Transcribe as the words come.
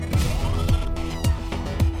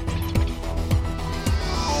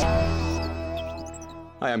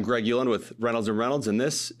Hi, I'm Greg Ulan with Reynolds and Reynolds, and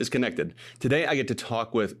this is Connected. Today, I get to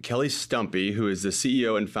talk with Kelly Stumpy, who is the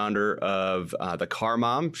CEO and founder of The Car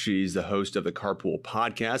Mom. She's the host of the Carpool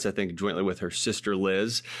podcast, I think jointly with her sister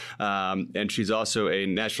Liz. And she's also a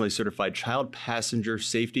nationally certified child passenger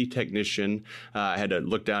safety technician. I had to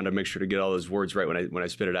look down to make sure to get all those words right when I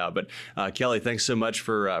spit it out. But Kelly, thanks so much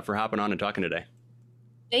for hopping on and talking today.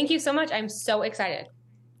 Thank you so much. I'm so excited.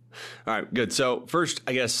 All right, good. So first,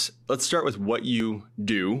 I guess let's start with what you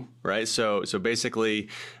do, right? So basically,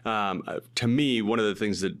 to me, one of the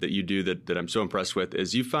things that you do that I'm so impressed with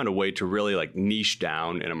is you found a way to really like niche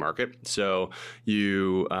down in a market. So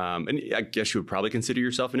you, and I guess you would probably consider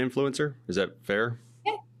yourself an influencer. Is that fair?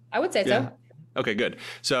 Yeah, I would say so. Okay, good.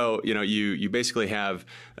 So, you basically have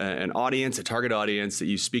an audience, a target audience that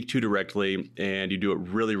you speak to directly, and you do it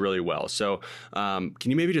really, really well. So, can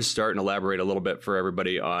you maybe just start and elaborate a little bit for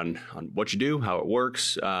everybody on what you do, how it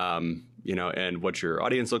works, and what your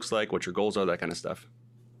audience looks like, what your goals are, that kind of stuff?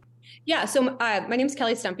 Yeah. So my name is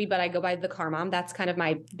Kelly Stumpy, but I go by The Car Mom. That's kind of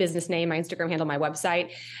my business name, my Instagram handle, my website.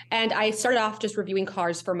 And I started off just reviewing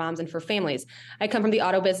cars for moms and for families. I come from the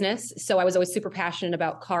auto business, so I was always super passionate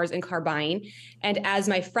about cars and car buying. And as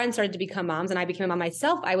my friends started to become moms and I became a mom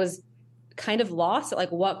myself, I was kind of lost at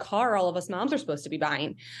like what car all of us moms are supposed to be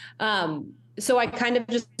buying. So I kind of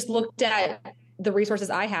just looked at the resources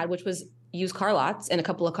I had, which was used car lots and a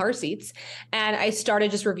couple of car seats. And I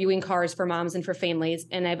started just reviewing cars for moms and for families.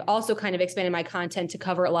 And I've also kind of expanded my content to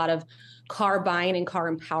cover a lot of car buying and car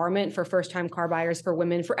empowerment for first-time car buyers, for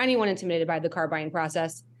women, for anyone intimidated by the car buying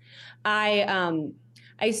process. I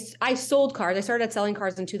sold cars. I started selling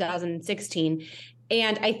cars in 2016.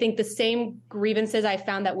 And I think the same grievances I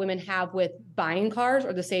found that women have with buying cars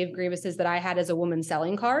are the same grievances that I had as a woman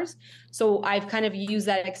selling cars. So I've kind of used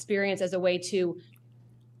that experience as a way to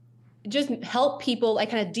just help people, like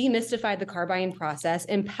kind of demystify the car buying process,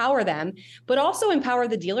 empower them, but also empower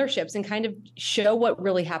the dealerships and kind of show what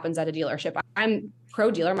really happens at a dealership. I'm pro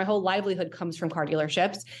dealer. My whole livelihood comes from car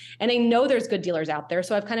dealerships, and I know there's good dealers out there.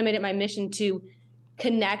 So I've kind of made it my mission to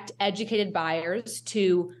connect educated buyers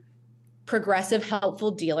to progressive, helpful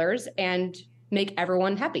dealers and make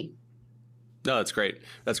everyone happy. No, that's great.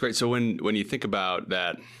 That's great. So when you think about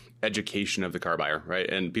that education of the car buyer, right?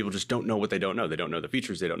 And people just don't know what they don't know. They don't know the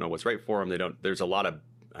features. They don't know what's right for them. There's a lot of,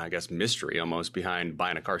 I guess, mystery almost behind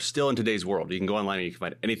buying a car still in today's world. You can go online and you can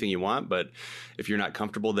find anything you want, but if you're not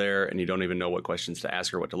comfortable there and you don't even know what questions to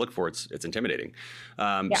ask or what to look for, it's intimidating.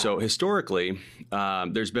 So historically,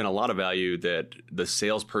 there's been a lot of value that the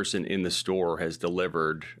salesperson in the store has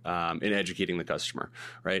delivered in educating the customer,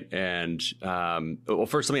 right? And well,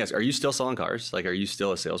 first, let me ask, are you still selling cars? Like, are you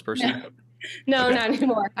still a salesperson? No, okay. Not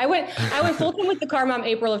anymore. I went full time with The Car Mom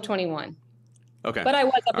April of 21. Okay. But I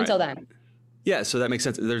was up until then. Yeah, so that makes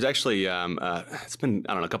sense. There's actually, it's been,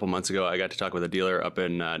 I don't know, a couple months ago, I got to talk with a dealer up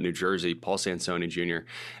in New Jersey, Paul Sansoni Jr.,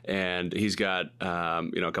 and he's got,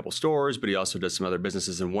 a couple stores, but he also does some other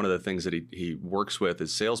businesses. And one of the things that he works with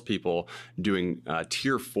is salespeople doing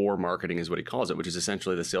tier 4 marketing is what he calls it, which is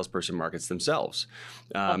essentially the salesperson markets themselves.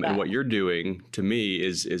 And what you're doing to me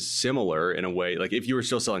is similar in a way. Like if you were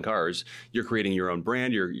still selling cars, you're creating your own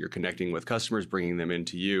brand, you're connecting with customers, bringing them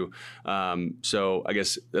into you. So I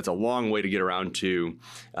guess that's a long way to get around to,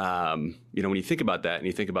 when you think about that and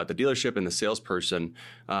you think about the dealership and the salesperson,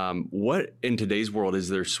 what in today's world is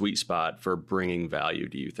their sweet spot for bringing value,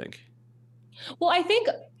 do you think? Well, I think,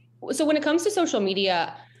 so when it comes to social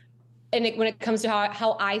media and when it comes to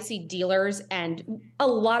how I see dealers and a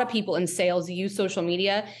lot of people in sales use social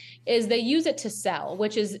media is they use it to sell,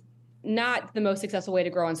 which is not the most successful way to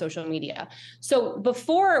grow on social media. So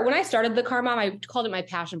when I started The Car Mom, I called it my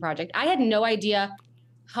passion project. I had no idea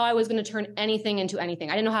how I was going to turn anything into anything.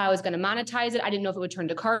 I didn't know how I was going to monetize it. I didn't know if it would turn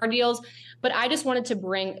to car deals, but I just wanted to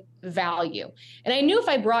bring value. And I knew if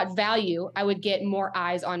I brought value, I would get more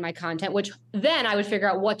eyes on my content, which then I would figure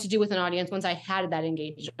out what to do with an audience once I had that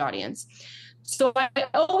engaged audience. So I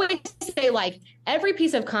always say, like, every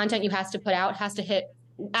piece of content you have to put out has to hit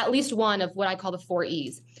at least one of what I call the 4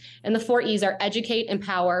 E's. And the 4 E's are educate,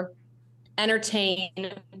 empower,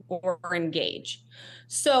 entertain, or engage.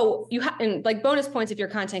 So you have, and like bonus points if your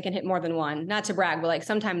content can hit more than one, not to brag, but like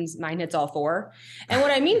sometimes mine hits all 4. And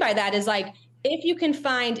what I mean by that is like, if you can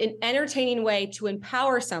find an entertaining way to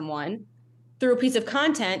empower someone through a piece of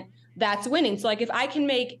content, that's winning. So like if I can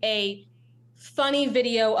make a funny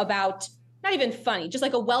video about, not even funny, just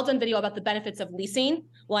like a well-done video about the benefits of leasing,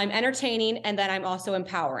 well, I'm entertaining and then I'm also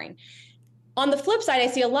empowering. On the flip side, I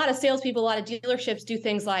see a lot of salespeople, a lot of dealerships do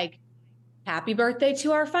things like, happy birthday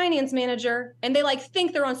to our finance manager. And they like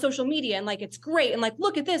think they're on social media and like, it's great. And like,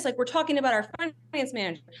 look at this, like we're talking about our finance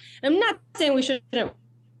manager. And I'm not saying we shouldn't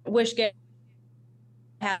wish get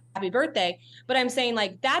happy birthday, but I'm saying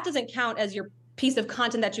like that doesn't count as your piece of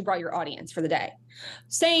content that you brought your audience for the day.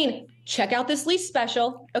 Saying, check out this lease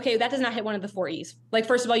special. Okay, that does not hit one of the 4 E's. Like,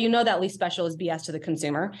 first of all, you know that lease special is BS to the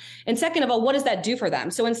consumer. And second of all, what does that do for them?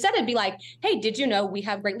 So instead it'd be like, hey, did you know we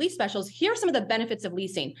have great lease specials? Here are some of the benefits of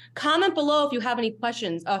leasing. Comment below if you have any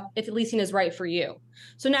questions if leasing is right for you.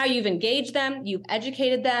 So now you've engaged them, you've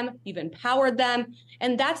educated them, you've empowered them.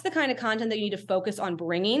 And that's the kind of content that you need to focus on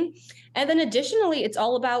bringing. And then additionally, it's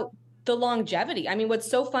all about the longevity. I mean, what's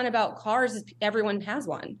so fun about cars is everyone has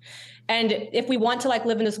one. And if we want to like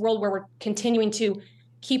live in this world where we're continuing to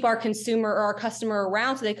keep our consumer or our customer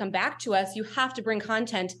around so they come back to us, you have to bring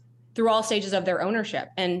content through all stages of their ownership.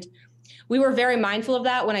 And we were very mindful of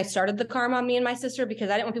that when I started the Car Mom, me and my sister, because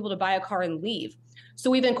I didn't want people to buy a car and leave. So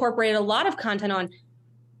we've incorporated a lot of content on,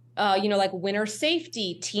 like winter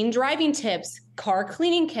safety, teen driving tips, car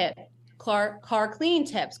cleaning kit, car cleaning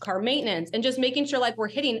tips, car maintenance, and just making sure like we're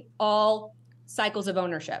hitting all cycles of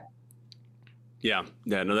ownership. Yeah,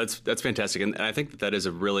 no, that's fantastic, and I think that is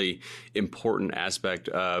a really important aspect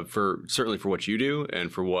certainly for what you do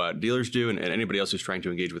and for what dealers do, and anybody else who's trying to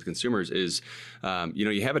engage with consumers is,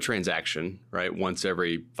 you have a transaction right once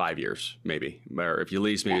every 5 years, maybe, or if you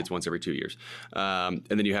lease, maybe it's once every 2 years, and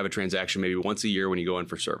then you have a transaction maybe once a year when you go in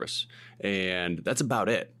for service, and that's about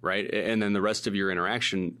it, right? And then the rest of your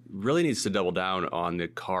interaction really needs to double down on the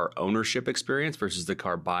car ownership experience versus the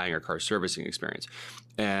car buying or car servicing experience.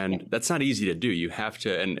 And that's not easy to do. You have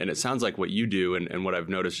to, and it sounds like what you do and what I've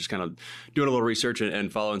noticed just kind of doing a little research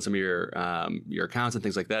and following some of your accounts and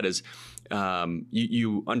things like that is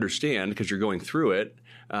you understand because you're going through it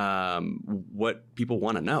what people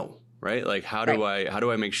want to know, right? Like how do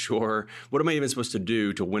I make sure, what am I even supposed to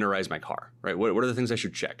do to winterize my car, right? What are the things I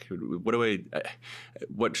should check?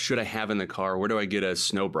 What should I have in the car? Where do I get a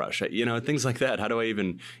snow brush? Things like that. How do I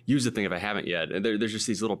even use the thing if I haven't yet? And there's just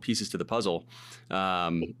these little pieces to the puzzle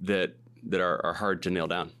that are hard to nail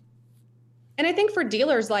down. And I think for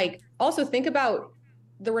dealers, like also think about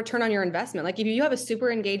the return on your investment. Like if you have a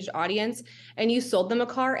super engaged audience and you sold them a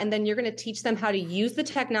car and then you're going to teach them how to use the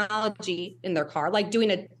technology in their car, like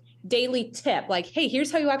doing a daily tip, like, hey,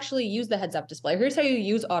 here's how you actually use the heads up display. Here's how you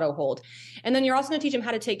use auto hold. And then you're also going to teach them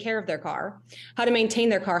how to take care of their car, how to maintain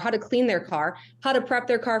their car, how to clean their car, how to prep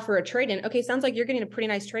their car for a trade-in. Okay, sounds like you're getting a pretty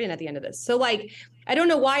nice trade-in at the end of this. So like, I don't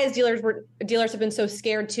know why as dealers have been so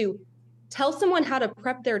scared to tell someone how to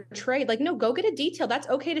prep their trade. Like, no, go get a detail. That's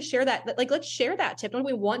okay to share that. Like, let's share that tip. Don't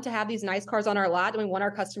we want to have these nice cars on our lot? And we want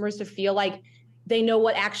our customers to feel like they know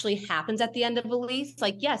what actually happens at the end of a lease.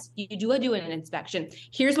 Like, yes, you do an inspection.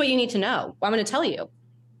 Here's what you need to know. I'm going to tell you.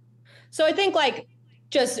 So I think like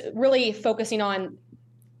just really focusing on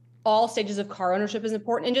all stages of car ownership is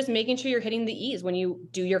important and just making sure you're hitting the E's when you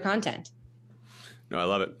do your content. No, I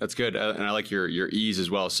love it. That's good. And I like your E's as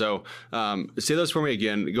well. So say those for me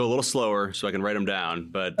again. Go a little slower so I can write them down.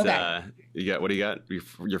 But okay. What do you got?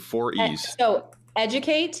 Your 4 E's. So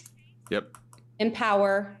educate. Yep.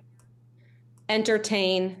 Empower.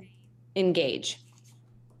 Entertain, engage.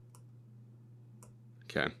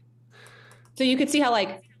 Okay. So you could see how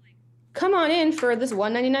like, come on in for this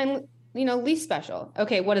 $199, lease special.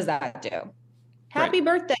 Okay, what does that do? Happy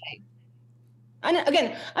birthday. And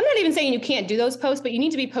again, I'm not even saying you can't do those posts, but you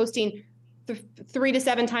need to be posting 3 to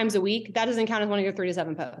 7 times a week. That doesn't count as one of your 3 to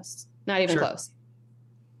 7 posts. Not even close.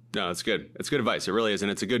 No, it's good. It's good advice. It really is,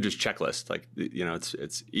 and it's a good just checklist. Like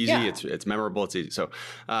it's easy. Yeah. It's memorable. It's easy. So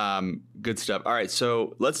good stuff. All right,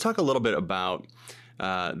 so let's talk a little bit about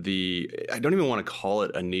I don't even want to call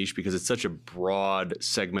it a niche because it's such a broad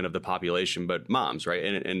segment of the population, but moms, right?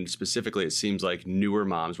 And specifically, it seems like newer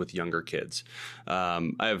moms with younger kids. My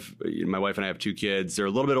wife and I have 2 kids. They're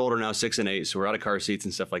a little bit older now, 6 and 8, so we're out of car seats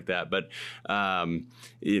and stuff like that. But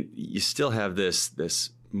you still have this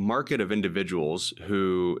market of individuals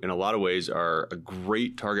who in a lot of ways are a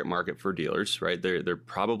great target market for dealers, right? They're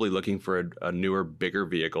probably looking for a newer, bigger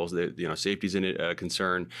vehicles. Safety is a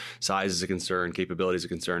concern, size is a concern, capability is a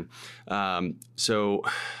concern. So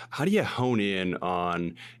how do you hone in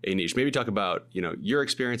on a niche? Maybe talk about, your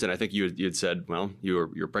experience. And I think you had said, well, you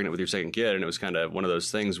were pregnant with your second kid, and it was kind of one of those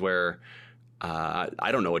things where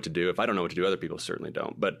I don't know what to do. If I don't know what to do, other people certainly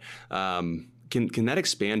don't. But Can that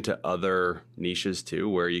expand to other niches too,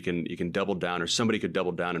 where you can double down, or somebody could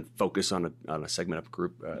double down and focus on a segment of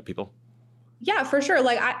group people? Yeah, for sure.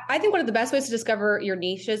 Like I think one of the best ways to discover your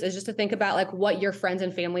niches is just to think about like what your friends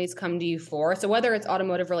and families come to you for. So whether it's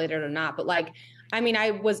automotive related or not, but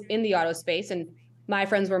I was in the auto space and my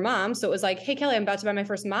friends were moms. So it was like, hey, Kelly, I'm about to buy my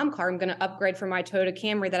first mom car. I'm going to upgrade from my Toyota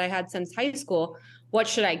Camry that I had since high school. What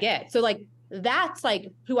should I get? So like that's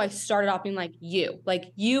like who I started off being like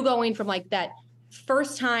you going from like that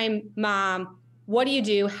first time mom, what do you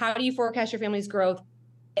do? How do you forecast your family's growth?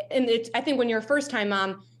 And I think when you're a first time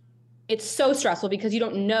mom, it's so stressful because you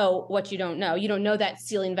don't know what you don't know. You don't know that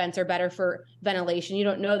ceiling vents are better for ventilation. You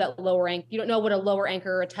don't know that you don't know what a lower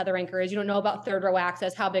anchor or a tether anchor is. You don't know about third row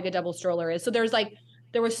access, how big a double stroller is. So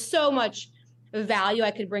there was so much value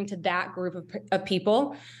I could bring to that group of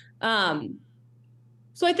people.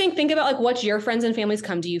 So I think about like what your friends and families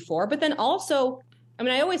come to you for, but then also, I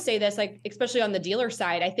mean, I always say this, like, especially on the dealer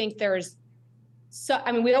side, I think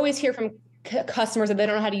we always hear from customers that they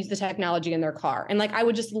don't know how to use the technology in their car. And like, I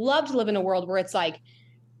would just love to live in a world where it's like,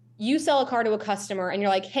 you sell a car to a customer and you're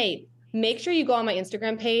like, hey, make sure you go on my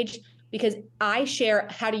Instagram page because I share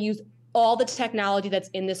how to use all the technology that's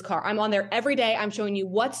in this car. I'm on there every day. I'm showing you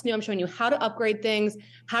what's new. I'm showing you how to upgrade things,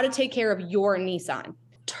 how to take care of your Nissan.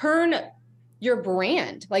 Turn your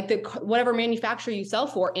brand, like whatever manufacturer you sell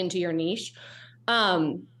for, into your niche.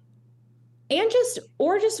 And just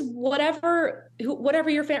whatever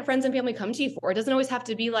your friends and family come to you for. It doesn't always have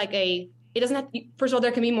to be like first of all,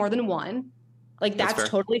 there can be more than one. Like that's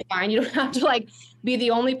totally fine. You don't have to like be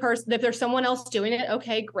the only person. If there's someone else doing it,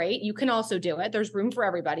 okay, great. You can also do it. There's room for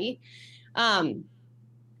everybody. And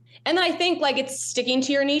then I think like it's sticking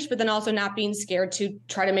to your niche, but then also not being scared to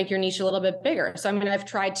try to make your niche a little bit bigger. So I mean, I've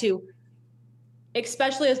tried to,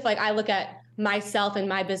 especially as like I look at myself and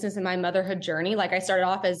my business and my motherhood journey. Like I started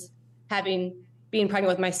off as being pregnant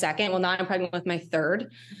with my second. Well, now I'm pregnant with my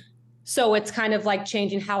third. So it's kind of like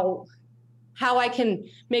changing how I can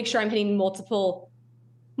make sure I'm hitting multiple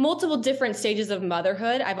different stages of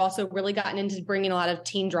motherhood. I've also really gotten into bringing a lot of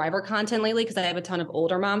teen driver content lately because I have a ton of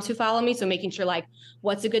older moms who follow me. So making sure like,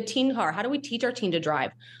 what's a good teen car? How do we teach our teen to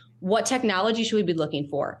drive? What technology should we be looking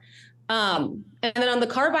for? And then on the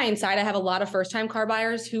car buying side, I have a lot of first-time car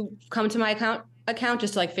buyers who come to my account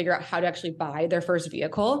just to like figure out how to actually buy their first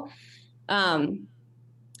vehicle. And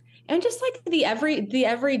just like the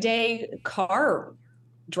everyday car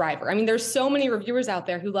driver. I mean, there's so many reviewers out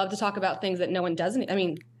there who love to talk about things that no one doesn't. I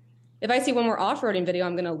mean, if I see one more off-roading video,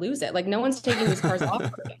 I'm going to lose it. Like no one's taking these cars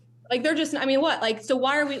off-roading. Like they're just, I mean, what? Like, so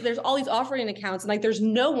why there's all these off-roading accounts and like there's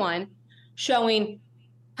no one showing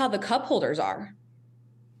how the cup holders are.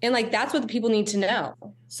 And like, that's what the people need to know.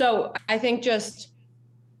 So I think just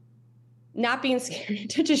not being scared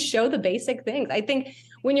to just show the basic things. I think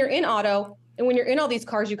when you're in auto and when you're in all these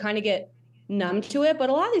cars, you kind of get numb to it. But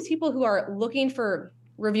a lot of these people who are looking for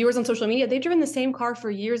reviewers on social media, they've driven the same car for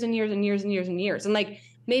years and years and years and years and years. And like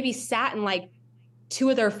maybe sat in like two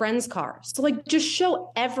of their friends' cars. So like just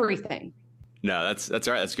show everything. No, that's all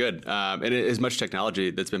right. That's good. And as much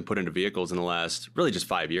technology that's been put into vehicles in the last really just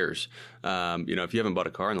 5 years. If you haven't bought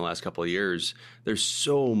a car in the last couple of years, there's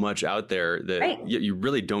so much out there that you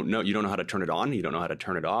really don't know. You don't know how to turn it on. You don't know how to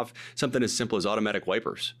turn it off. Something as simple as automatic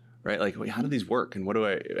wipers, right? Like, wait, how do these work? And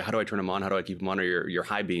how do I turn them on? How do I keep them on? Or your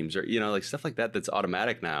high beams or, like stuff like that that's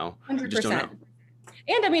automatic now. 100%. You just don't know.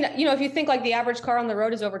 And I mean, if you think like the average car on the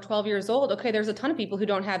road is over 12 years old, okay, there's a ton of people who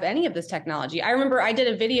don't have any of this technology. I remember I did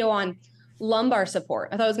a video on lumbar support.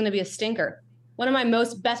 I thought it was going to be a stinker. One of my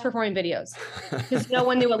best performing videos because no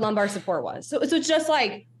one knew what lumbar support was. So it's just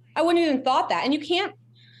like, I wouldn't even thought that. And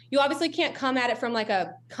you obviously can't come at it from like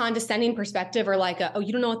a condescending perspective or like oh,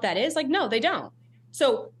 you don't know what that is? Like, no, they don't.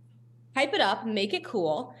 So hype it up, make it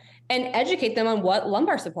cool, and educate them on what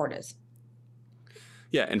lumbar support is.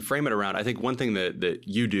 Yeah, and frame it around. I think one thing that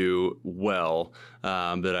you do well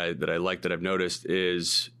that I like that I've noticed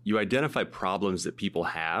is you identify problems that people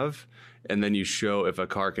have, and then you show if a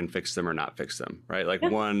car can fix them or not fix them, right? Like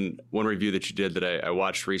one review that you did that I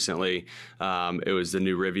watched recently, it was the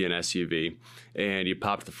new Rivian SUV, and you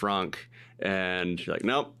popped the frunk, and you're like,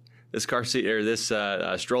 nope. This car seat or this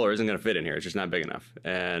stroller isn't going to fit in here. It's just not big enough.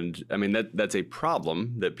 And I mean, that's a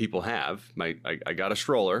problem that people have. I got a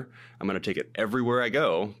stroller. I'm going to take it everywhere I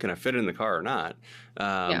go. Can I fit it in the car or not?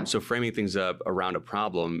 So framing things up around a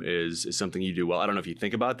problem is something you do well. I don't know if you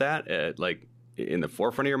think about that like in the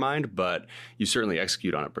forefront of your mind, but you certainly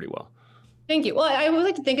execute on it pretty well. Thank you. Well, I would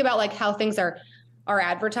like to think about like how things are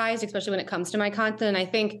advertised, especially when it comes to my content. And I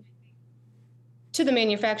think to the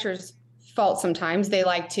manufacturer's fault sometimes they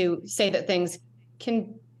like to say that things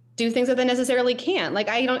can do things that they necessarily can't. Like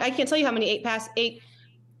I can't tell you how many I can't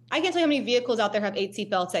tell you how many vehicles out there have 8 seat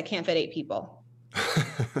belts that can't fit 8 people.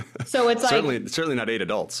 So it's certainly not 8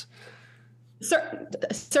 adults.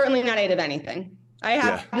 Certainly not 8 of anything.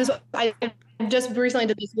 I just recently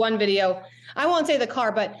did this one video. I won't say the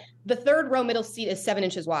car, but the third row middle seat is 7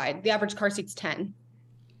 inches wide. The average car seat's 10.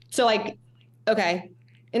 So like, okay.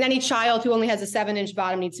 And any child who only has a 7-inch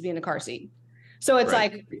bottom needs to be in a car seat. So it's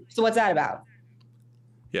Right. like, so what's that about?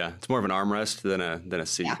 Yeah, it's more of an armrest than a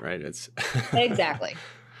seat, Yeah, right? It's exactly.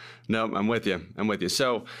 no, I'm with you. I'm with you.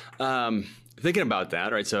 So, thinking about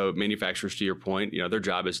that, right? So, manufacturers, to your point, their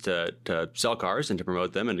job is to sell cars and to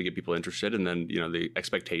promote them and to get people interested. And then, the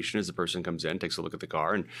expectation is the person comes in, takes a look at the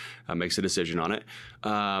car, and makes a decision on it.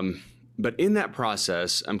 But in that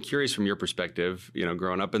process, I'm curious from your perspective,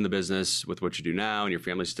 growing up in the business with what you do now, and your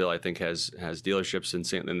family still, I think, has dealerships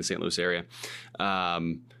in the St. Louis area.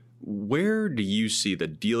 Where do you see the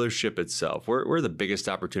dealership itself? Where are the biggest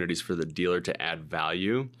opportunities for the dealer to add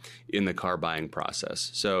value in the car buying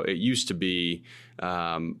process? So it used to be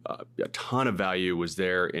a ton of value was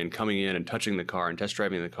there in coming in and touching the car and test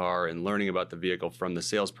driving the car and learning about the vehicle from the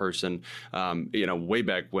salesperson. Way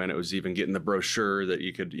back when it was even getting the brochure that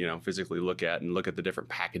you could, physically look at and look at the different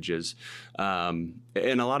packages. And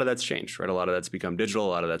a lot of that's changed, right? A lot of that's become digital.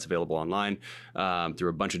 A lot of that's available online through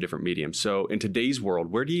a bunch of different mediums. So in today's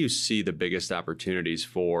world, where do you see the biggest opportunities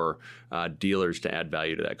for dealers to add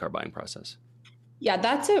value to that car buying process? Yeah,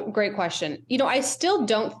 that's a great question. I still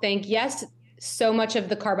don't think, yes, so much of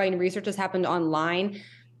the car buying research has happened online.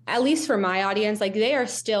 At least for my audience, like they are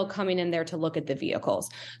still coming in there to look at the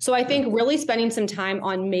vehicles. So I think really spending some time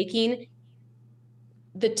on making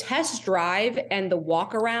the test drive and the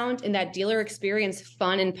walk around and that dealer experience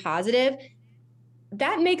fun and positive,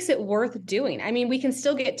 that makes it worth doing. I mean, we can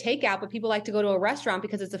still get takeout, but people like to go to a restaurant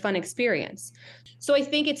because it's a fun experience. So I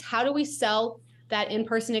think it's how do we sell that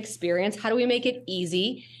in-person experience? How do we make it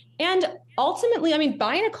easy? And ultimately, I mean,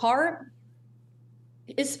 buying a car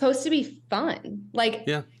is supposed to be fun. Like,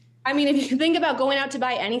 Yeah. I mean, if you think about going out to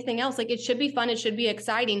buy anything else, like it should be fun. It should be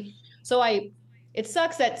exciting. So it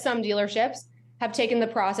sucks that some dealerships have taken the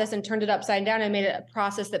process and turned it upside down and made it a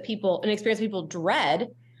process that an experience people dread,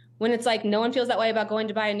 when it's like no one feels that way about going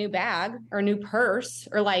to buy a new bag or a new purse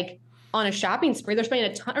or like on a shopping spree. They're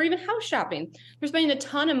spending a ton, or even house shopping. They're spending a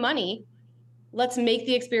ton of money. Let's make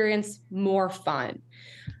the experience more fun.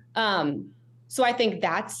 So I think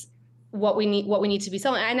that's what we need to be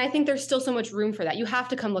selling. And I think there's still so much room for that. You have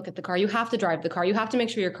to come look at the car. You have to drive the car. You have to make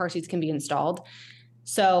sure your car seats can be installed.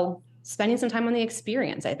 So spending some time on the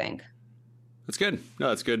experience, I think. That's good. No,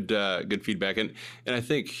 that's good. Good feedback. And I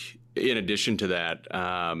think in addition to that,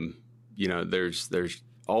 there's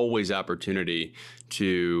always opportunity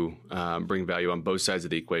to bring value on both sides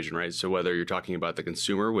of the equation, right? So whether you're talking about the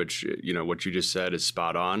consumer, which, what you just said is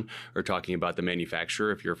spot on, or talking about the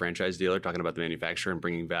manufacturer, if you're a franchise dealer, talking about the manufacturer and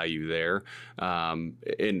bringing value there,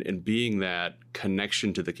 and being that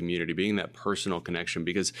connection to the community, being that personal connection,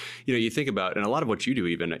 because, you think about, and a lot of what you do,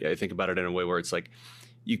 even, I think about it in a way where it's like,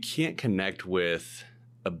 you can't connect with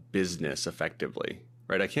a business effectively,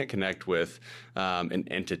 right? I can't connect with an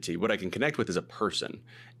entity. What I can connect with is a person.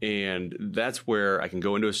 And that's where I can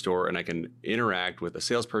go into a store and I can interact with a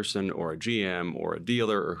salesperson or a GM or a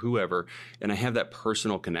dealer or whoever, and I have that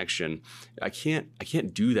personal connection. I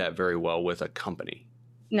can't do that very well with a company.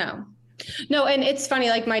 No. And it's funny,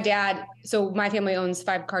 like my dad, so my family owns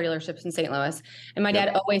 5 car dealerships in St. Louis. And my dad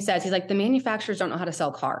always says, he's like, the manufacturers don't know how to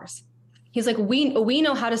sell cars. He's like, we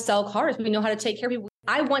know how to sell cars. We know how to take care of people.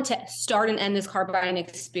 I want to start and end this car buying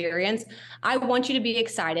experience. I want you to be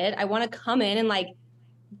excited. I want to come in and like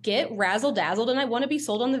get razzle dazzled, and I want to be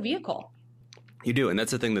sold on the vehicle. You do. And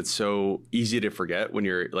that's the thing that's so easy to forget when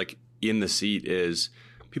you're like in the seat is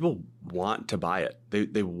people want to buy it.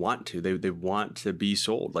 They want to, they want to be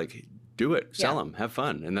sold. Like, do it, sell them, have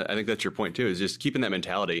fun. And I think that's your point too, is just keeping that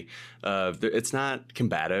mentality of it's not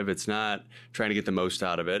combative. It's not trying to get the most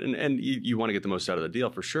out of it. And you want to get the most out of the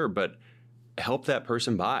deal for sure, but help that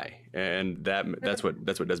person buy. And that's what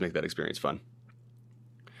does make that experience fun.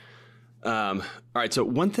 All right. So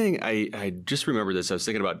one thing I just remember this, I was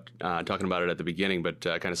thinking about talking about it at the beginning, but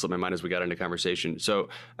kind of slipped my mind as we got into conversation. So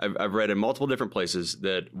I've read in multiple different places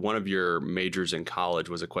that one of your majors in college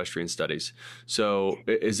was equestrian studies. So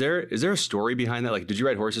is there a story behind that? Like, did you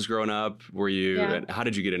ride horses growing up? Were you, how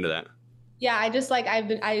did you get into that? Yeah, I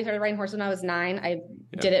started riding horses when I was 9. I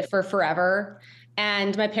did it for forever.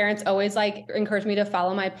 And my parents always like encouraged me to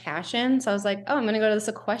follow my passion. So I was like, oh, I'm going to go to this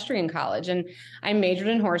equestrian college. And I majored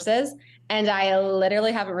in horses, and I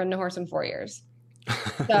literally haven't ridden a horse in 4 years.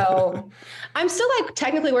 So I'm still like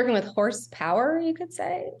technically working with horsepower, you could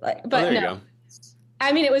say. But there you no. go.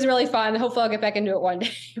 I mean, it was really fun. Hopefully I'll get back into it one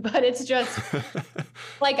day, but it's just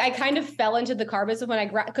like, I kind of fell into the car business when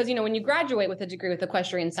because, when you graduate with a degree with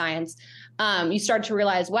equestrian science, you start to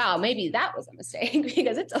realize, wow, maybe that was a mistake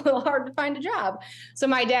because it's a little hard to find a job. So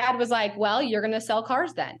my dad was like, well, you're going to sell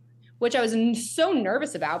cars then, which I was so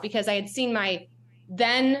nervous about because I had seen my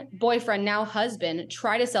then boyfriend, now husband,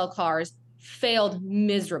 try to sell cars failed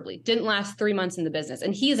miserably, didn't last 3 months in the business.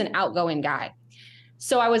 And he is an outgoing guy.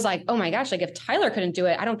 So I was like, oh my gosh, like if Tyler couldn't do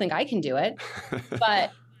it, I don't think I can do it.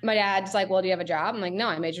 But my dad's like, well, do you have a job? I'm like, no,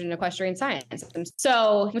 I majored in equestrian science. And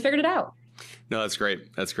so we figured it out. No, that's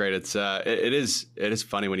great. That's great. It's it is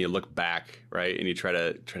funny when you look back, right? And you try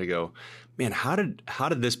to go, man, how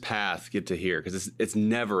did this path get to here? Because it's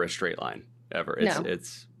never a straight line ever.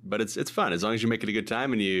 But it's fun as long as you make it a good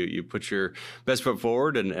time and you put your best foot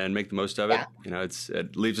forward and make the most of it. Yeah. You know,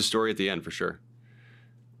 it leaves a story at the end for sure.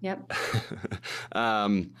 Yep.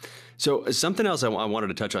 So something else I wanted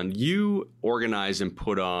to touch on, you organized and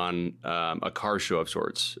put on a car show of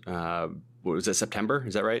sorts. What was that, September?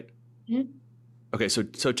 Is that right? Mm-hmm. Okay. So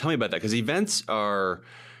tell me about that, because events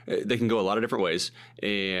they can go a lot of different ways,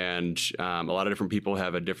 and a lot of different people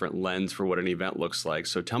have a different lens for what an event looks like.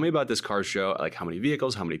 So tell me about this car show, like how many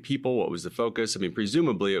vehicles, how many people, what was the focus? I mean,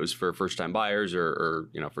 presumably it was for first-time buyers or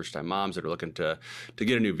first-time moms that are looking to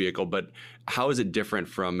get a new vehicle, but how is it different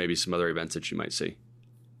from maybe some other events that you might see?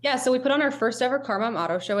 Yeah, so we put on our first ever Car Mom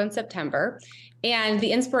Auto Show in September, and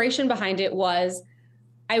the inspiration behind it was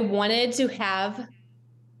I wanted to have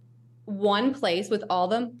one place with all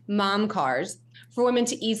the mom cars for women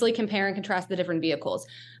to easily compare and contrast the different vehicles.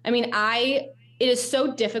 I mean, it is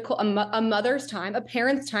so difficult. A mother's time, a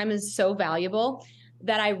parent's time is so valuable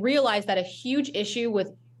that I realized that a huge issue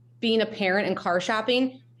with being a parent and car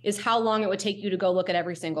shopping is how long it would take you to go look at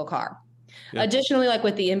every single car. Yeah. Additionally, like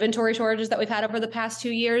with the inventory shortages that we've had over the past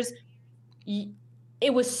 2 years,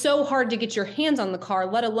 it was so hard to get your hands on the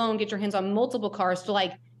car, let alone get your hands on multiple cars to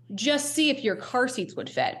like just see if your car seats would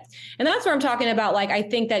fit. And that's where I'm talking about. Like, I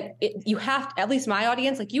think that you have to, at least my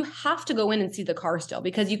audience, like you have to go in and see the car still,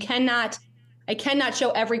 because I cannot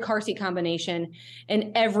show every car seat combination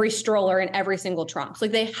and every stroller and every single trunk. So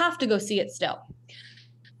like they have to go see it still.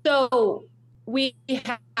 So we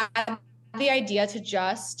had the idea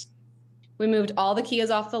to we moved all the Kias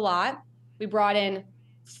off the lot. We brought in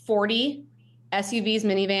 40 SUVs,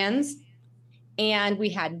 minivans, and we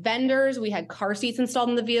had vendors. We had car seats installed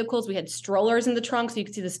in the vehicles. We had strollers in the trunk so you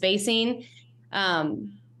could see the spacing.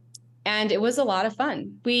 And it was a lot of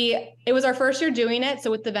fun. It was our first year doing it. So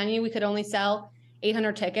with the venue, we could only sell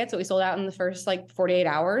 800 tickets. So we sold out in the first 48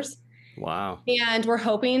 hours. Wow. And we're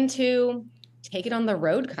hoping to take it on the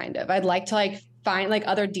road kind of. I'd like to find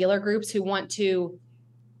other dealer groups who want to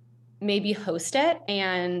maybe host it.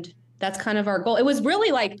 And that's kind of our goal. It was really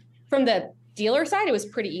from the dealer side, it was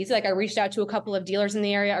pretty easy. I reached out to a couple of dealers in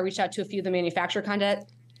the area. I reached out to a few of the manufacturer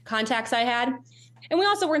contacts I had. And we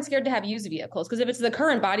also weren't scared to have used vehicles, because if it's the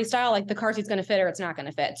current body style, the car seat's going to fit or it's not going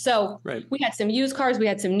to fit. So right. We had some used cars, we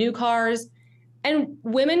had some new cars, and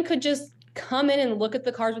women could just come in and look at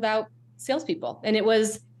the cars without salespeople. And it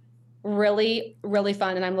was really, really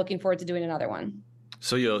fun. And I'm looking forward to doing another one.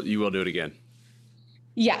 So you will do it again?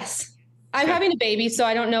 Yes. I'm having a baby, so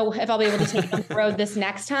I don't know if I'll be able to take it on the road this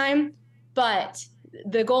next time. But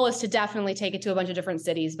the goal is to definitely take it to a bunch of different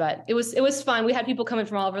cities. But it was fun. We had people coming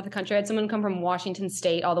from all over the country. I had someone come from Washington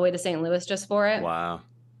State all the way to St. Louis just for it. Wow.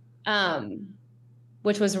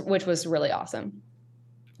 Which was really awesome.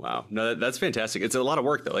 Wow. No, that's fantastic. It's a lot of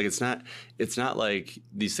work though. It's not like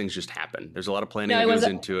these things just happen. There's a lot of planning that goes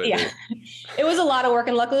into it. Yeah. It was a lot of work.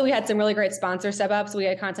 And luckily we had some really great sponsor step ups. We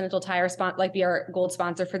had Continental Tire be our gold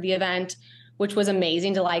sponsor for the event, which was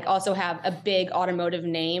amazing to also have a big automotive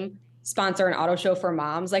name sponsor an auto show for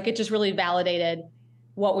moms. It just really validated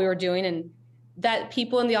what we were doing and that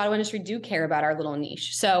people in the auto industry do care about our little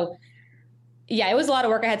niche. So yeah, it was a lot of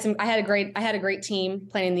work. I had a great team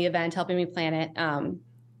planning the event, helping me plan it.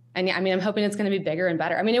 And yeah, I'm hoping it's going to be bigger and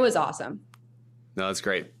better. It was awesome. No, that's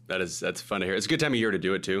great. That's fun to hear. It's a good time of year to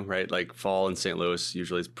do it too, right? Fall in St. Louis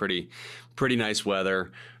usually is pretty nice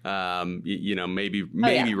weather. Maybe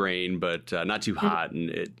rain, but not too hot,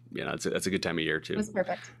 and that's a good time of year too. It was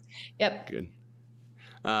perfect. Yep. Good.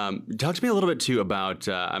 Talk to me a little bit too about.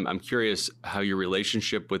 I'm curious how your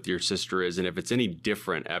relationship with your sister is, and if it's any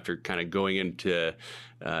different after kind of going into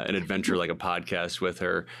an adventure like a podcast with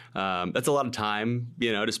her. That's a lot of time,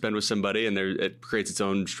 to spend with somebody, and it creates its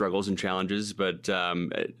own struggles and challenges. But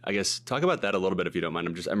I guess talk about that a little bit if you don't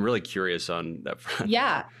mind. I'm really curious on that front.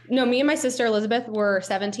 Yeah. No, me and my sister Elizabeth were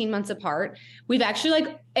 17 months apart. We've actually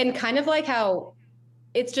and kind of how.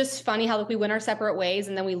 It's just funny how we went our separate ways,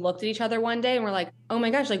 and then we looked at each other one day and we're like, oh my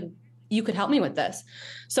gosh, you could help me with this.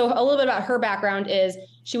 So a little bit about her background is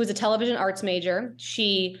she was a television arts major.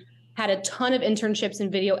 She had a ton of internships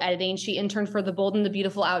in video editing. She interned for The Bold and the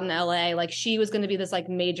Beautiful out in LA. She was going to be this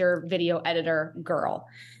major video editor girl.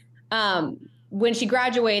 When she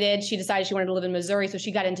graduated, she decided she wanted to live in Missouri. So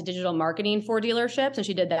she got into digital marketing for dealerships, and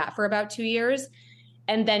she did that for about 2 years.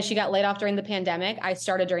 And then she got laid off during the pandemic. I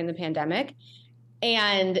started during the pandemic.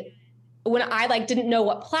 And when I like didn't know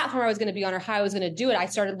what platform I was going to be on or how I was going to do it, I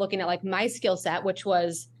started looking at like my skill set, which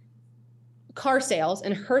was car sales,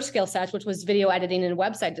 and her skill set, which was video editing and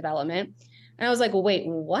website development. And I was like, well, wait,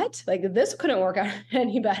 what? Like this couldn't work out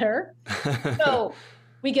any better. So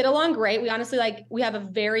we get along great. We honestly we have a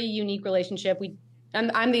very unique relationship.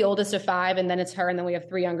 I'm the oldest of 5, and then it's her, and then we have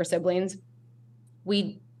 3 younger siblings.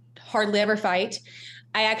 We hardly ever fight.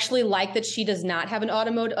 I actually like that she does not have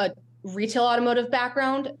a retail automotive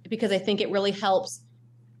background, because I think it really helps.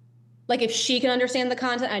 Like if she can understand the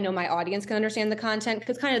content, I know my audience can understand the content,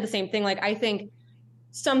 because kind of the same thing. Like I think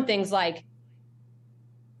some things, like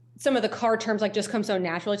some of the car terms, like just come so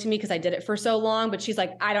naturally to me because I did it for so long, but she's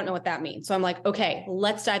like, I don't know what that means. So I'm like, okay,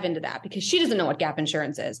 let's dive into that, because she doesn't know what gap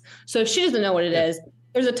insurance is. So if she doesn't know what it is,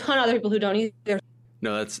 there's a ton of other people who don't either.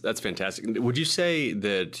 No, that's fantastic. Would you say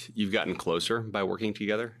that you've gotten closer by working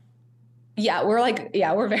together? Yeah, we're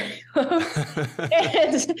very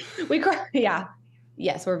close.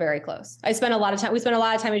 Yes, we're very close. We spend a lot of time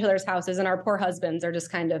at each other's houses, and our poor husbands are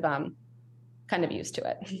just kind of used to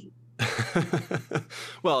it.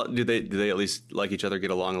 Well, do they at least like each other, get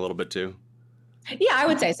along a little bit too? Yeah, I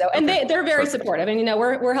would say so. And they're very supportive. And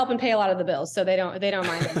we're helping pay a lot of the bills, so they don't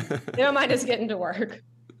mind us. They don't mind us getting to work.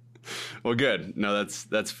 Well, good. No,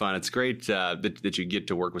 that's fun. It's great that you get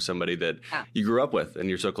to work with somebody that you grew up with and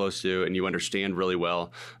you're so close to, and you understand really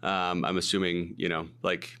well. I'm assuming,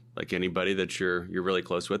 like anybody that you're really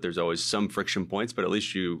close with, there's always some friction points, but at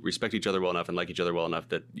least you respect each other well enough and like each other well enough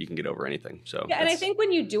that you can get over anything. So yeah, and I think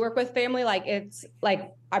when you do work with family, like it's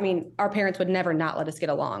like, I mean, our parents would never not let us get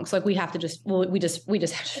along. So like we have to we just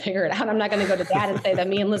have to figure it out. I'm not going to go to dad and say that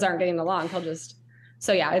me and Liz aren't getting along.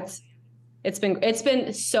 So yeah, it's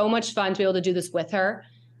been so much fun to be able to do this with her,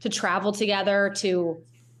 to travel together, to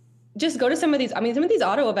just go to some of these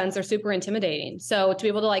auto events are super intimidating. So to be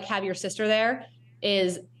able to like have your sister there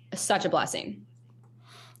is such a blessing.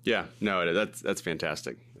 Yeah, no, that's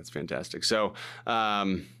fantastic. That's fantastic. So,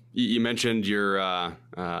 you mentioned you're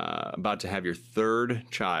about to have your 3rd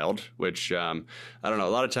child, which I don't know. A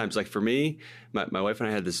lot of times, like for me, my wife and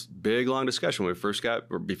I had this big long discussion when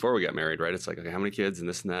before we got married. Right? It's like, okay, how many kids and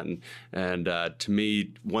this and that, and to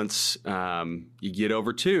me, once you get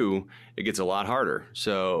over 2, it gets a lot harder.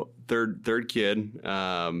 So third kid,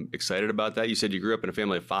 excited about that. You said you grew up in a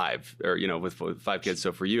family of 5, or with 5 kids.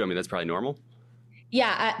 So for you, I mean, that's probably normal.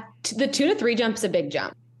 Yeah, the 2 to 3 jump's a big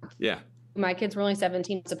jump. Yeah. My kids were only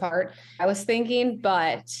 17 months apart. I was thinking,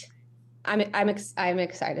 but I'm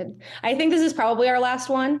excited. I think this is probably our last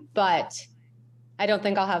one, but I don't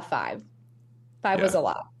think I'll have 5. 5 was a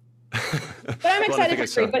lot. But I'm excited for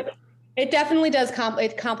 3. But it definitely does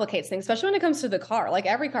it complicates things, especially when it comes to the car. Like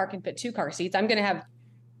every car can fit 2 car seats. I'm going to have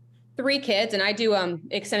 3 kids, and I do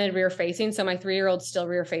extended rear facing. So my 3-year-old's still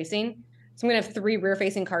rear facing. So I'm going to have 3 rear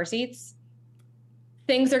facing car seats.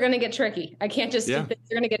 Things are going to get tricky. I can't just, things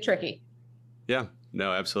are going to get tricky. Yeah,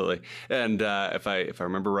 no, absolutely. And if I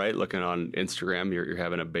remember right, looking on Instagram, you're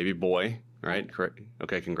having a baby boy, right? Correct.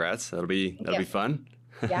 Okay, congrats. That'll be fun.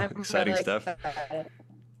 Yeah, I'm exciting really stuff. Excited.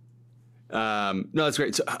 No, that's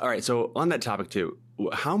great. So, all right. So on that topic too,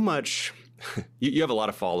 how much you have a lot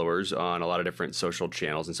of followers on a lot of different social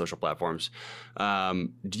channels and social platforms.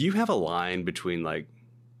 Do you have a line between like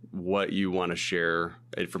what you want to share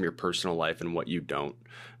from your personal life and what you don't?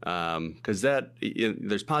 Because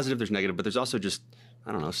there's positive, there's negative, but there's also just,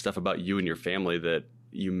 I don't know, stuff about you and your family that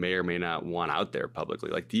you may or may not want out there publicly.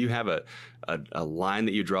 Like, do you have a line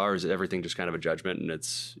that you draw, or is everything just kind of a judgment and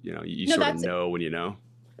it's, you sort of know when you know?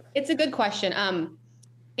 It's a good question.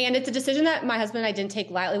 And it's a decision that my husband and I didn't take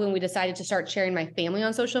lightly when we decided to start sharing my family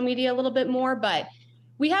on social media a little bit more, but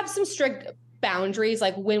we have some strict boundaries,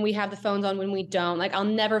 like when we have the phones on, when we don't. Like I'll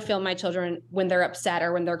never film my children when they're upset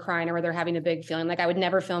or when they're crying or when they're having a big feeling. Like I would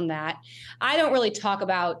never film that. I don't really talk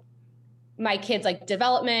about my kids' like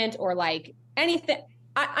development or like anything.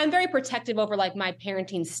 I'm very protective over like my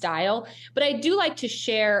parenting style, but I do like to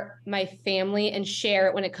share my family and share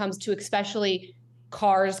it when it comes to especially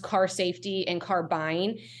cars, car safety, and car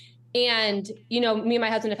buying. And, me and my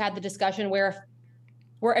husband have had the discussion where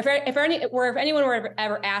if anyone were to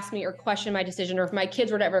ever ask me or question my decision, or if my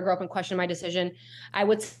kids were to ever grow up and question my decision, I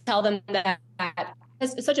would tell them that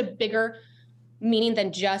it's such a bigger meaning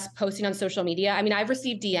than just posting on social media. I mean, I've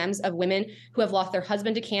received DMs of women who have lost their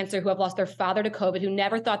husband to cancer, who have lost their father to COVID, who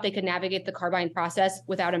never thought they could navigate the car buying process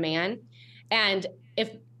without a man. And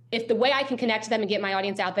if the way I can connect to them and get my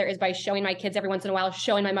audience out there is by showing my kids every once in a while,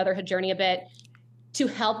 showing my motherhood journey a bit, to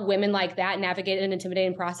help women like that navigate an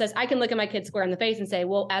intimidating process, I can look at my kids square in the face and say,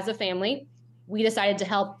 well, as a family, we decided to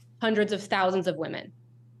help hundreds of thousands of women.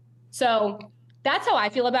 So that's how I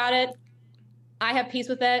feel about it. I have peace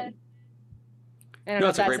with it. No,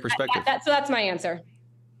 that's a great perspective. So that's my answer.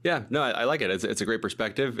 Yeah, no, I like it. It's a great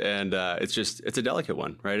perspective, and it's a delicate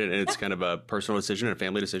one, right? And it's kind of a personal decision and a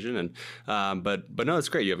family decision, and but no, it's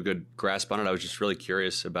great. You have a good grasp on it. I was just really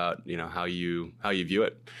curious about how you view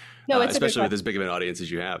it, no, it's especially with as big of an audience as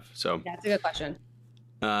you have. So that's a good question.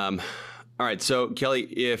 All right, so Kelly,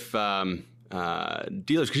 if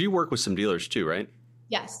dealers, because you work with some dealers too, right?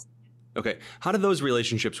 Yes. Okay. How do those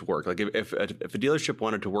relationships work? Like if a dealership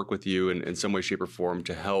wanted to work with you in some way, shape, or form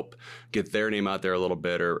to help get their name out there a little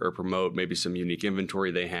bit or promote maybe some unique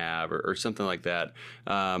inventory they have or something like that,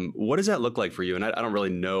 what does that look like for you? And I don't really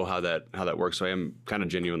know how that works, so I am kind of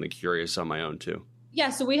genuinely curious on my own too. Yeah.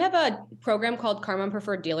 So we have a program called Carmine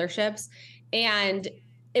Preferred Dealerships, and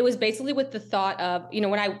it was basically with the thought of,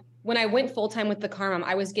 when I went full time with the Carmine,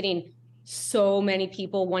 I was getting so many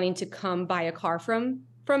people wanting to come buy a car from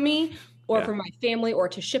me or from my family, or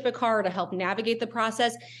to ship a car, to help navigate the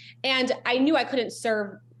process. And I knew I couldn't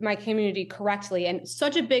serve my community correctly. And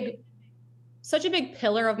such a big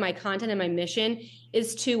pillar of my content and my mission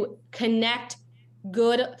is to connect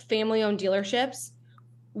good family-owned dealerships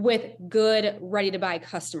with good, ready-to-buy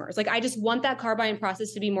customers. Like, I just want that car buying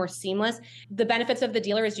process to be more seamless. The benefits of the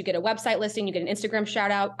dealer is you get a website listing, you get an Instagram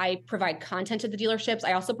shout out. I provide content to the dealerships.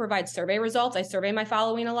 I also provide survey results. I survey my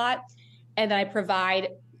following a lot. And then I provide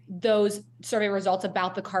those survey results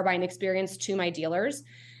about the car buying experience to my dealers.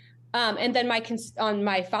 And then on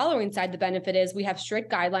my following side, the benefit is we have strict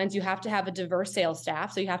guidelines. You have to have a diverse sales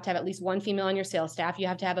staff. So you have to have at least one female on your sales staff. You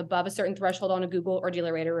have to have above a certain threshold on a Google or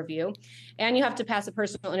DealerRater review. And you have to pass a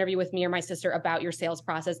personal interview with me or my sister about your sales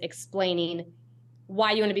process, explaining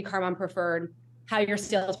why you want to be Carmine Preferred, how your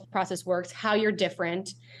sales process works, how you're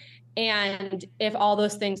different. And if all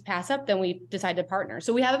those things pass up, then we decide to partner.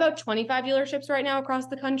 So we have about 25 dealerships right now across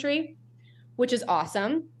the country, which is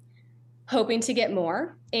awesome. Hoping to get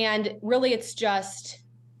more. And really, it's just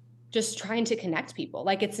trying to connect people.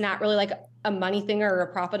 Like, it's not really like a money thing or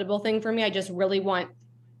a profitable thing for me. I just really want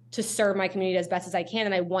to serve my community as best as I can.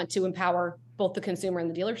 And I want to empower both the consumer and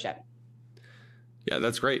the dealership. Yeah,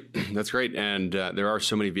 that's great. That's great. And there are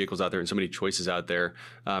so many vehicles out there and so many choices out there.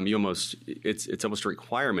 It's almost a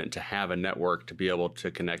requirement to have a network to be able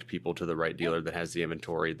to connect people to the right dealer that has the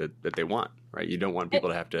inventory that they want, right? You don't want people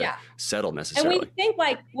to have to settle necessarily. And we think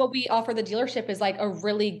like what we offer the dealership is like a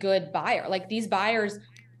really good buyer. Like, these buyers,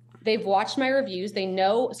 they've watched my reviews. They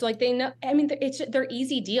know. So like they know, I mean, they're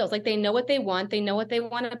easy deals. Like, they know what they want. They know what they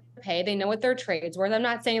want to pay. They know what their trades were. I'm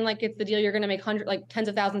not saying like it's the deal you're going to make tens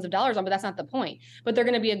of thousands of dollars on, but that's not the point. But they're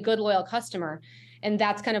going to be a good, loyal customer. And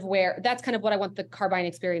that's kind of what I want the car buying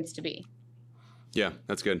experience to be. Yeah,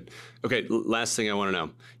 that's good. Okay. Last thing I want to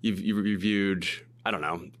know, you've reviewed, I don't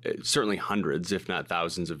know, certainly hundreds, if not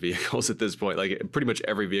thousands of vehicles at this point. Like, pretty much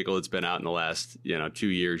every vehicle that's been out in the last, 2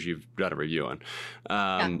 years, you've done a review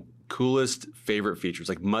on. Coolest favorite features,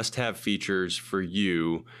 like must-have features for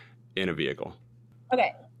you in a vehicle.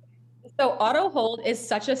 Okay. So auto hold is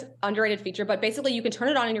such an underrated feature, but basically you can turn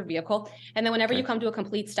it on in your vehicle. And then whenever you come to a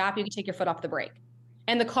complete stop, you can take your foot off the brake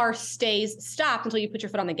and the car stays stopped until you put your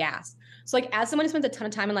foot on the gas. So like, as someone who spends a ton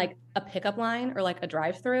of time in like a pickup line or like a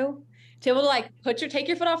drive-through, to be able to like take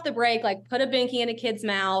your foot off the brake, like put a binky in a kid's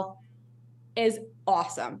mouth is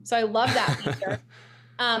awesome. So I love that feature.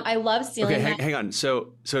 I love ceiling. Okay, hang on.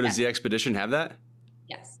 So does the Expedition have that?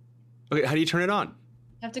 Yes. Okay, how do you turn it on?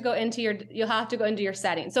 You'll have to go into your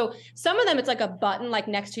settings. So some of them, it's like a button like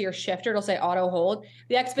next to your shifter. It'll say auto hold.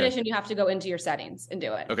 The Expedition, you have to go into your settings and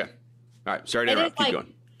do it. Okay. All right. Sorry to interrupt. Keep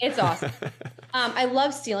going. It's awesome. I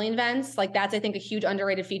love ceiling vents. Like, that's, I think, a huge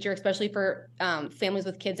underrated feature, especially for families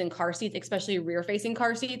with kids in car seats, especially rear-facing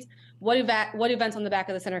car seats. What do vents on the back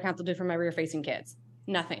of the center console do for my rear-facing kids?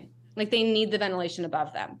 Nothing. Like, they need the ventilation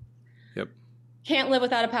above them. Yep. Can't live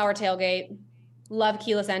without a power tailgate. Love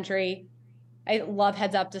keyless entry. I love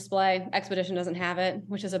heads-up display. Expedition doesn't have it,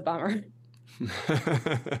 which is a bummer.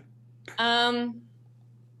 And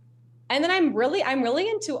then I'm really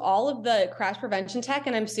into all of the crash prevention tech,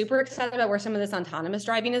 and I'm super excited about where some of this autonomous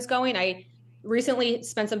driving is going. I recently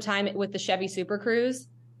spent some time with the Chevy Super Cruise.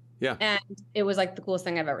 Yeah. And it was like the coolest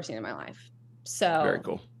thing I've ever seen in my life. So very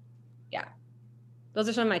cool. Yeah. Those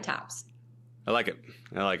are some of my tops. I like it.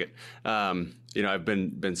 I've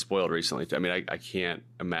been spoiled recently. I mean, I can't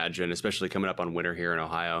imagine, especially coming up on winter here in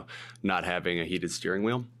Ohio, not having a heated steering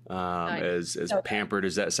wheel. As pampered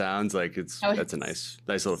as that sounds, like that's a nice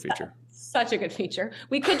little feature. Such a good feature.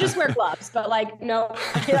 We could just wear gloves, but like, no,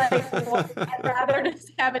 I'd rather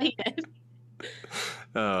just have it heated.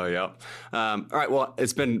 Oh yeah. All right. Well,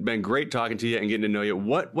 it's been great talking to you and getting to know you.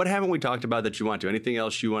 What haven't we talked about that you want to? Anything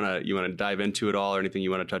else you want to dive into at all, or anything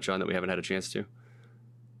you want to touch on that we haven't had a chance to?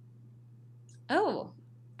 Oh,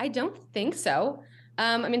 I don't think so.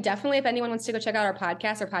 I mean, definitely if anyone wants to go check out our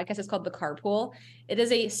podcast is called The Carpool. It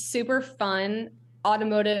is a super fun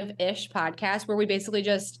automotive-ish podcast where we basically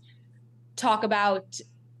just talk about,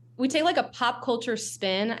 we take like a pop culture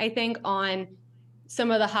spin, I think, on some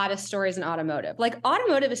of the hottest stories in automotive. Like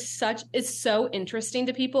automotive is so interesting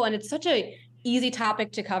to people, and it's such a easy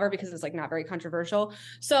topic to cover because it's like not very controversial.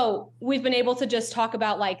 So we've been able to just talk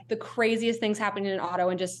about like the craziest things happening in auto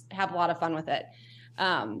and just have a lot of fun with it.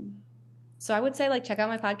 So I would say like check out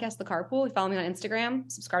my podcast, The Carpool. Follow me on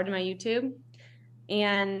Instagram, subscribe to my YouTube.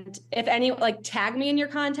 And if any, like tag me in your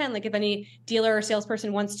content, like if any dealer or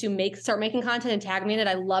salesperson wants to start making content and tag me in it,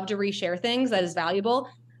 I love to reshare things that is valuable.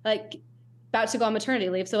 Like about to go on maternity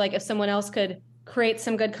leave. So like if someone else could create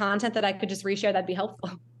some good content that I could just reshare, that'd be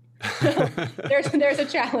helpful. So there's a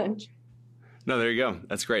challenge. No, there you go.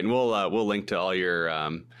 That's great. And we'll link to all your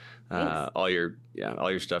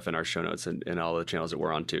stuff in our show notes and all the channels that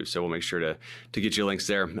we're on too. So we'll make sure to get you links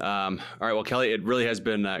there. All right. Well, Kelly, it really has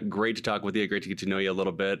been great to talk with you. Great to get to know you a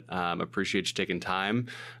little bit. Appreciate you taking time.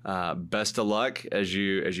 Best of luck as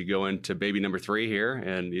you go into baby number 3 here.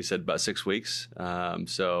 And you said about 6 weeks.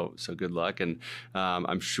 So good luck. And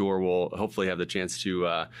I'm sure we'll hopefully have the chance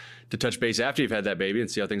to touch base after you've had that baby and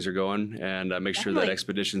see how things are going, and make sure that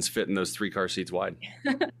Expeditions fit in those 3 car seats wide.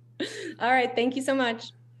 All right. Thank you so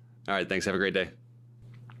much. All right. Thanks. Have a great day.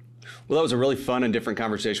 Well, that was a really fun and different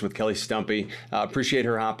conversation with Kelly Stumpy. Appreciate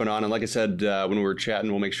her hopping on. And like I said, when we were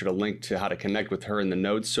chatting, we'll make sure to link to how to connect with her in the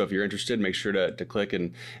notes. So if you're interested, make sure to click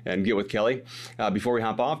and get with Kelly. Before we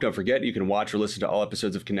hop off, don't forget, you can watch or listen to all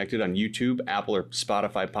episodes of Connected on YouTube, Apple, or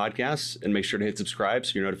Spotify podcasts. And make sure to hit subscribe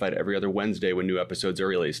so you're notified every other Wednesday when new episodes are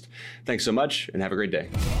released. Thanks so much and have a great day.